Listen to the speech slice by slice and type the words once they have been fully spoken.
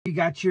You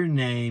got your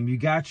name, you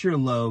got your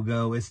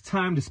logo. It's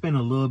time to spend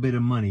a little bit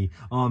of money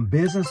on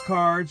business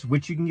cards,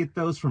 which you can get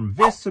those from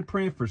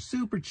Vistaprint for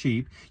super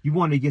cheap. You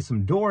want to get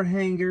some door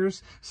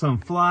hangers, some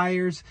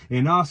flyers,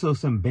 and also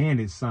some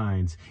bandit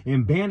signs.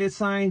 And bandit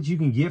signs you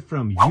can get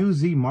from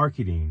UZ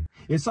Marketing.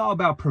 It's all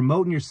about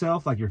promoting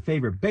yourself like your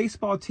favorite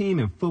baseball team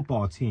and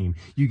football team.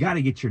 You got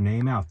to get your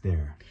name out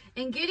there.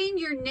 And getting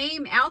your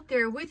name out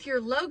there with your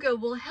logo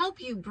will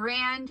help you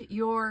brand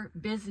your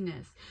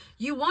business.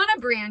 You want to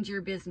brand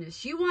your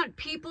business. You want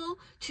people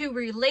to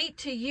relate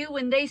to you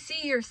when they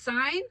see your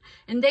sign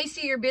and they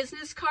see your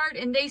business card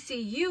and they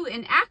see you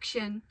in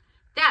action.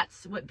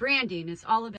 That's what branding is all about.